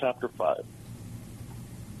John chapter 5,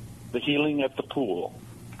 the healing at the pool.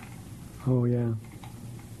 Oh, yeah.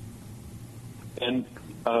 And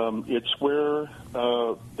it's where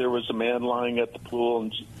there was a man lying at the pool,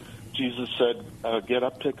 and Jesus said, get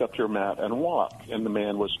up, pick up your mat, and walk. And the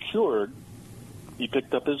man was cured. He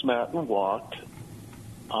picked up his mat and walked.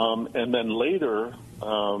 And then later,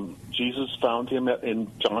 Jesus found him in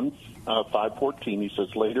John 5:14. He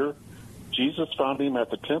says, later, Jesus found him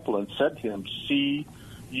at the temple and said to him, see,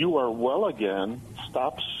 you are well again.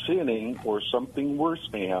 Stop sinning, or something worse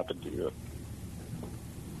may happen to you.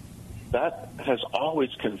 That has always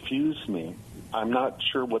confused me. I'm not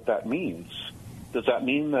sure what that means. Does that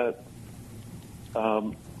mean that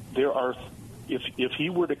if he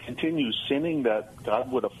were to continue sinning, that God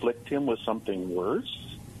would afflict him with something worse?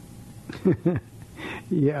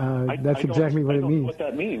 Yeah, that's exactly what it means. I don't know what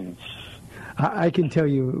that means. I can tell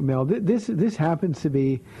you, Mel, this happens to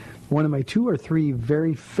be one of my 2 or 3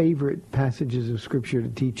 very favorite passages of Scripture to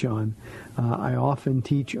teach on. I often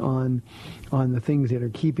teach on the things that are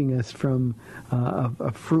keeping us from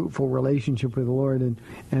a fruitful relationship with the Lord,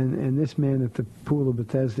 and this man at the pool of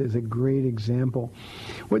Bethesda is a great example.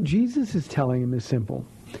 What Jesus is telling him is simple.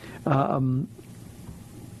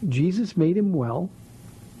 Jesus made him well.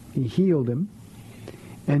 He healed him.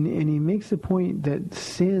 And he makes the point that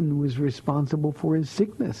sin was responsible for his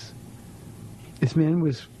sickness. This man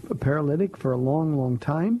was a paralytic for a long, long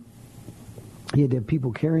time. He had to have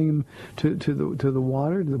people carrying him to the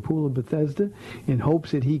water, to the pool of Bethesda, in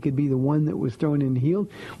hopes that he could be the one that was thrown in and healed.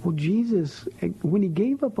 Well, Jesus, when he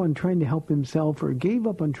gave up on trying to help himself or gave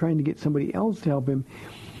up on trying to get somebody else to help him,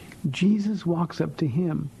 Jesus walks up to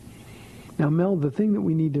him. Now, Mel, the thing that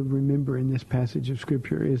we need to remember in this passage of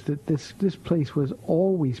Scripture is that this place was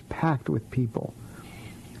always packed with people.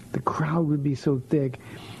 The crowd would be so thick,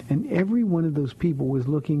 and every one of those people was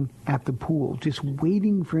looking at the pool, just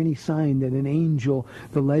waiting for any sign that an angel,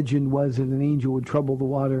 the legend was that an angel would trouble the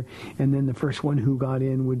water, and then the first one who got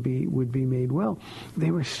in would be made well. They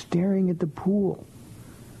were staring at the pool.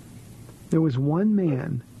 There was one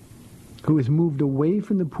man who was moved away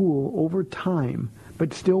from the pool over time,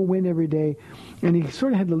 but still went every day, and he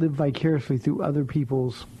sort of had to live vicariously through other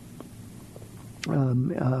people's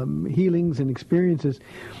healings and experiences,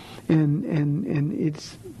 and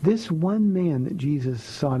it's this one man that Jesus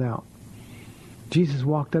sought out. Jesus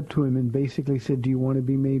walked up to him and basically said, do you want to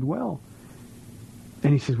be made well?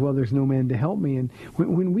 And he says, well, there's no man to help me. And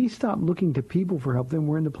when we stop looking to people for help, then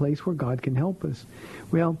we're in the place where God can help us.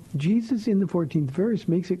 Well, Jesus in the 14th verse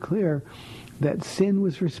makes it clear that sin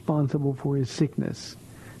was responsible for his sickness.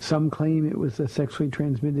 Some claim it was a sexually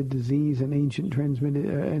transmitted disease, an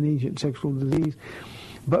ancient sexual disease.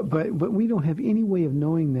 But we don't have any way of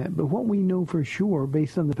knowing that. But what we know for sure,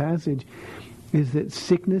 based on the passage, is that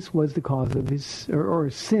sickness was the cause of his, or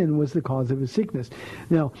sin was the cause of his sickness.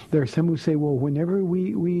 Now, there are some who say, well, whenever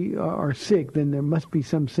we are sick, then there must be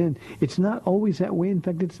some sin. It's not always that way. In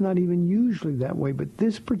fact, it's not even usually that way. But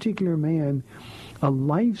this particular man, a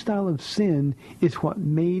lifestyle of sin is what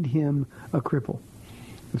made him a cripple.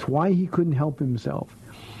 It's why he couldn't help himself.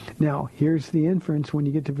 Now, here's the inference when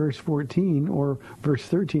you get to verse 14, or verse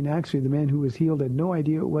 13, actually. The man who was healed had no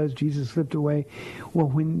idea it was. Jesus slipped away. Well,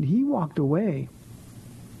 when he walked away,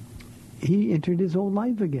 he entered his old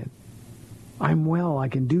life again. I'm well, I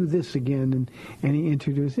can do this again. And he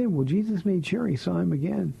entered his sin. Well, Jesus made sure he saw him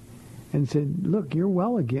again and said, look, you're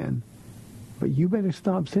well again, but you better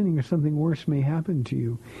stop sinning or something worse may happen to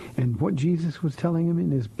you. And what Jesus was telling him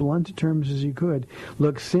in as blunt terms as he could,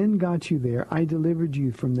 look, sin got you there. I delivered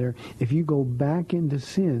you from there. If you go back into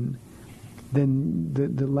sin, then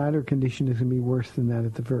the latter condition is going to be worse than that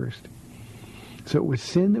at the first. So it was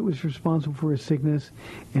sin that was responsible for his sickness,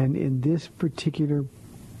 and in this particular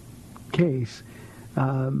case,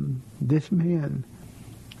 this man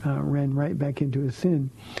ran right back into his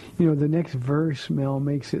sin. You know, the next verse, Mel,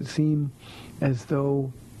 makes it seem as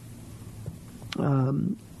though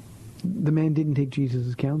the man didn't take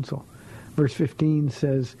Jesus' counsel. Verse 15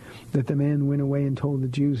 says that the man went away and told the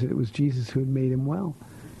Jews that it was Jesus who had made him well.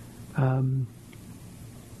 Again,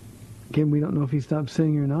 we don't know if he stopped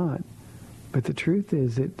sinning or not. But the truth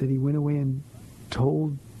is that he went away and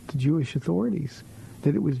told the Jewish authorities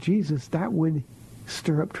that it was Jesus. That would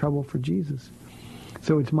stir up trouble for Jesus.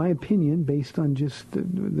 So it's my opinion, based on just the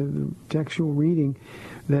textual reading,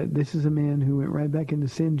 that this is a man who went right back into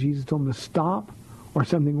sin. Jesus told him to stop or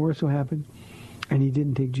something worse will happen, and he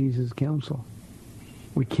didn't take Jesus' counsel.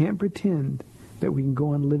 We can't pretend that we can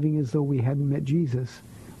go on living as though we hadn't met Jesus.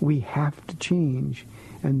 We have to change,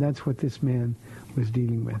 and that's what this man was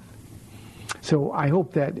dealing with. So I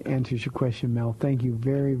hope that answers your question, Mel. Thank you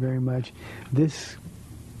very, very much. This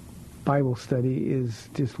Bible study is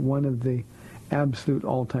just one of the absolute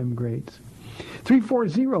all-time greats.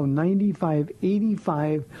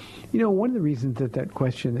 340-9585. You know, one of the reasons that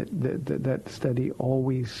question, that study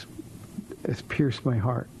always has pierced my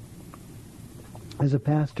heart. As a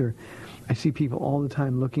pastor, I see people all the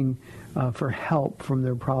time looking for help from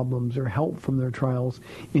their problems or help from their trials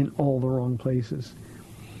in all the wrong places.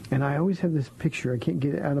 And I always have this picture. I can't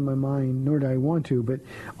get it out of my mind, nor do I want to, but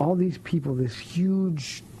all these people, this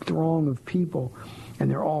huge throng of people,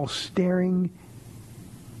 and they're all staring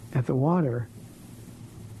at the water,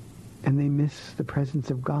 and they miss the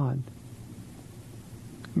presence of God.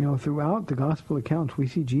 You know, throughout the gospel accounts, we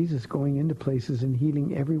see Jesus going into places and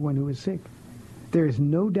healing everyone who is sick. There is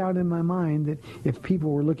no doubt in my mind that if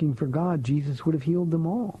people were looking for God, Jesus would have healed them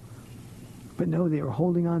all. But no, they were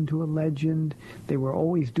holding on to a legend. They were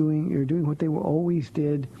always doing what they always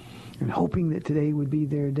did, and hoping that today would be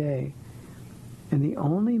their day. And the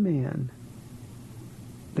only man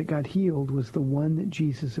that got healed was the one that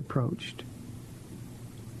Jesus approached.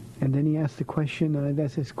 And then he asked the question, and I've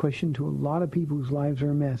asked this question to a lot of people whose lives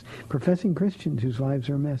are a mess, professing Christians whose lives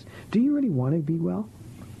are a mess. Do you really want to be well?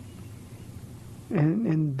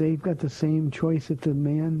 And they've got the same choice that the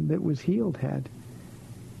man that was healed had.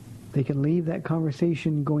 They can leave that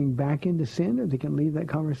conversation going back into sin, or they can leave that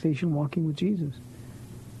conversation walking with Jesus.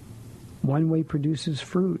 One way produces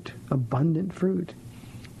fruit, abundant fruit.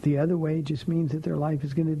 The other way just means that their life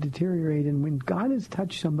is going to deteriorate. And when God has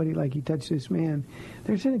touched somebody like he touched this man,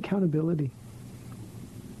 there's an accountability.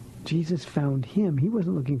 Jesus found him. He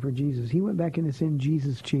wasn't looking for Jesus. He went back into sin.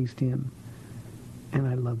 Jesus chased him. And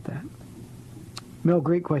I love that. Mel,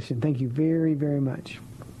 great question. Thank you very, very much.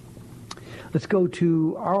 Let's go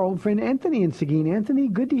to our old friend Anthony in Seguin. Anthony,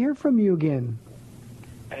 good to hear from you again.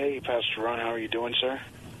 Hey, Pastor Ron, how are you doing, sir?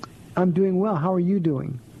 I'm doing well. How are you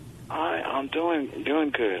doing? I'm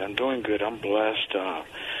doing good. I'm doing good. I'm blessed. I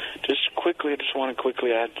just want to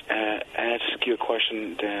quickly ask you a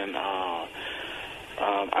question. Then I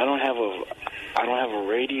don't have a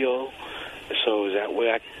radio, so is that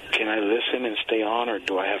way can I listen and stay on, or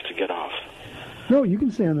do I have to get off? No, you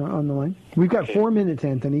can stay on the line. We've got 4 minutes,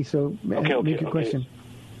 Anthony, so make your question.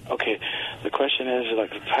 Okay. The question is, like,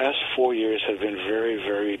 the past 4 years have been very,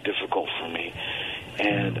 very difficult for me.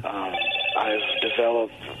 And I've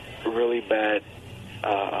developed really bad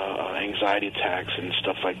anxiety attacks and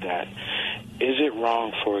stuff like that. Is it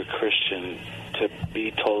wrong for a Christian to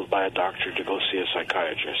be told by a doctor to go see a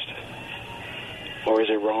psychiatrist? Or is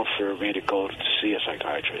it wrong for me to go to see a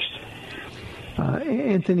psychiatrist?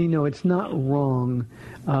 Anthony, no, it's not wrong,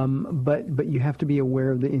 but you have to be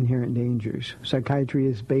aware of the inherent dangers. Psychiatry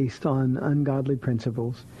is based on ungodly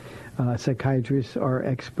principles. Psychiatrists are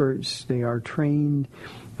experts. They are trained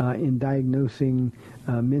in diagnosing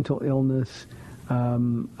mental illness.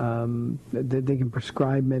 They can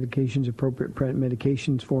prescribe medications, appropriate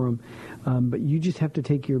medications for them. But you just have to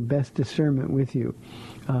take your best discernment with you,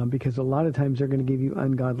 because a lot of times they're going to give you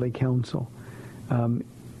ungodly counsel.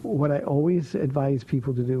 what I always advise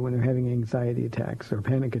people to do when they're having anxiety attacks or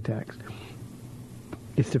panic attacks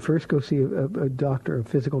is to first go see a doctor, a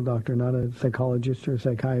physical doctor, not a psychologist or a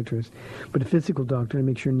psychiatrist, but a physical doctor, to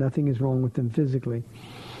make sure nothing is wrong with them physically.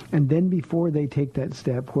 And then before they take that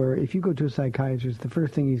step, where if you go to a psychiatrist, the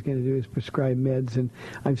first thing he's going to do is prescribe meds. And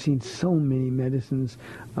I've seen so many medicines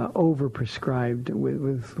overprescribed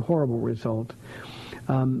with horrible result.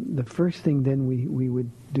 The first thing then we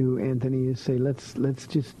would do, Anthony, is say, let's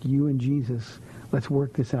just, you and Jesus, let's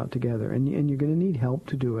work this out together. And you're going to need help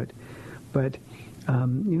to do it. But,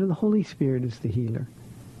 the Holy Spirit is the healer.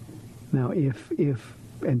 Now,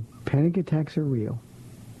 and panic attacks are real.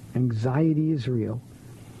 Anxiety is real.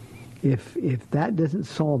 If that doesn't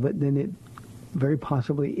solve it, then it very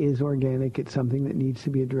possibly is organic. It's something that needs to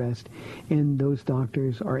be addressed, and those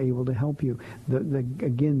doctors are able to help you.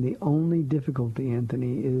 Again, the only difficulty,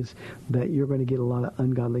 Anthony, is that you're going to get a lot of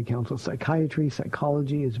ungodly counsel. Psychiatry,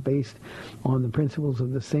 psychology is based on the principles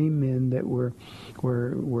of the same men that were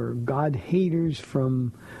God haters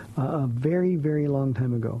from a very, very long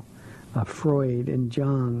time ago. Freud and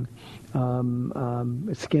Jung,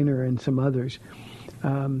 Skinner, and some others.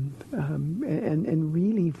 And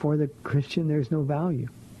really, for the Christian, there's no value.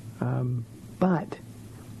 But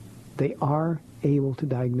they are able to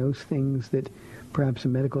diagnose things that perhaps a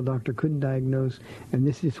medical doctor couldn't diagnose. And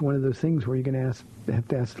this is one of those things where you're going to have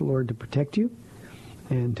to ask the Lord to protect you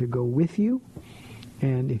and to go with you.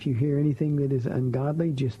 And if you hear anything that is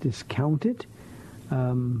ungodly, just discount it.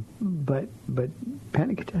 But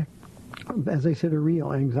panic attack, as I said, are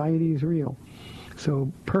real. Anxiety is real.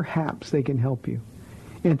 So perhaps they can help you.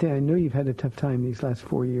 Anthony, I know you've had a tough time these last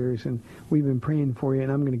 4 years, and we've been praying for you,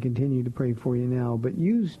 and I'm going to continue to pray for you now. But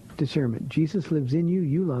use discernment. Jesus lives in you.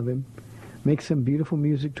 You love him. Make some beautiful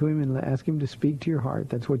music to him and ask him to speak to your heart.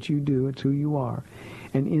 That's what you do. It's who you are.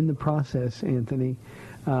 And in the process, Anthony,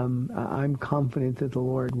 I'm confident that the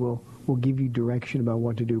Lord will give you direction about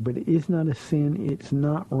what to do. But it is not a sin. It's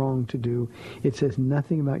not wrong to do. It says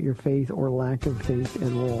nothing about your faith or lack of faith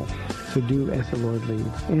at all. So do as the Lord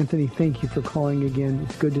leads. Anthony, thank you for calling again.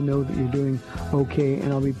 It's good to know that you're doing okay,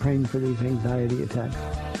 and I'll be praying for these anxiety attacks.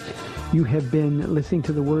 You have been listening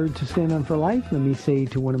to the Word to Stand On for Life. Let me say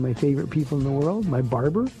to one of my favorite people in the world, my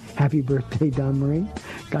barber, happy birthday, Don Marie.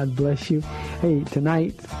 God bless you. Hey,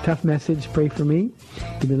 tonight, tough message, pray for me.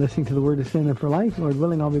 You've been listening to the Word to Stand On for Life. Lord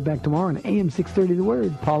willing, I'll be back tomorrow on AM 630 The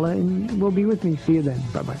Word. Paula will be with me. See you then.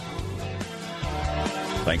 Bye-bye.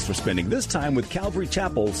 Thanks for spending this time with Calvary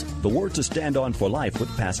Chapel's The Word to Stand On for Life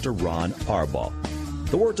with Pastor Ron Arbaugh.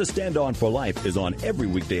 The Word to Stand On for Life is on every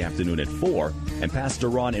weekday afternoon at 4, and Pastor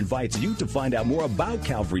Ron invites you to find out more about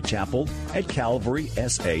Calvary Chapel at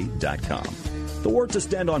calvarysa.com. The Word to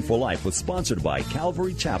Stand On for Life was sponsored by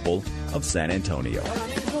Calvary Chapel of San Antonio.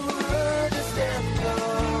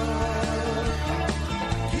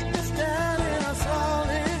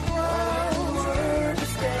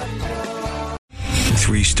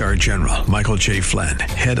 Three-star General Michael J. Flynn,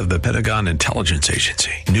 head of the Pentagon Intelligence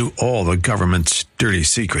Agency, knew all the government's dirty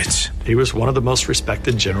secrets. He was one of the most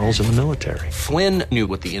respected generals in the military. Flynn knew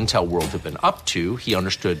what the intel world had been up to. He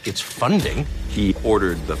understood its funding. He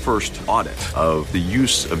ordered the first audit of the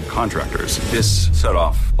use of contractors. This set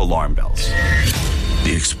off alarm bells.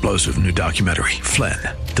 The explosive new documentary, Flynn,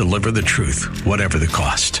 Deliver the Truth, Whatever the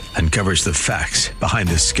Cost, uncovers the facts behind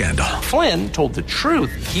this scandal. Flynn told the truth.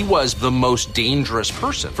 He was the most dangerous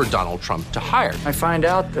person for Donald Trump to hire. I find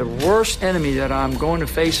out the worst enemy that I'm going to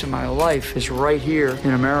face in my life is right here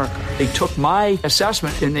in America. They took my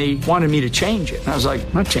assessment and they wanted me to change it. And I was like,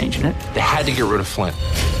 I'm not changing it. They had to get rid of Flynn.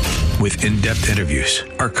 With in-depth interviews,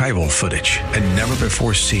 archival footage, and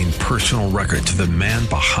never-before-seen personal records of the man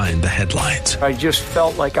behind the headlines. I just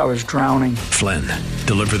felt like I was drowning. Flynn,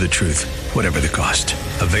 Deliver the Truth, Whatever the Cost.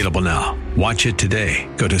 Available now. Watch it today.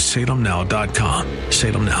 Go to salemnow.com.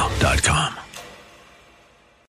 salemnow.com.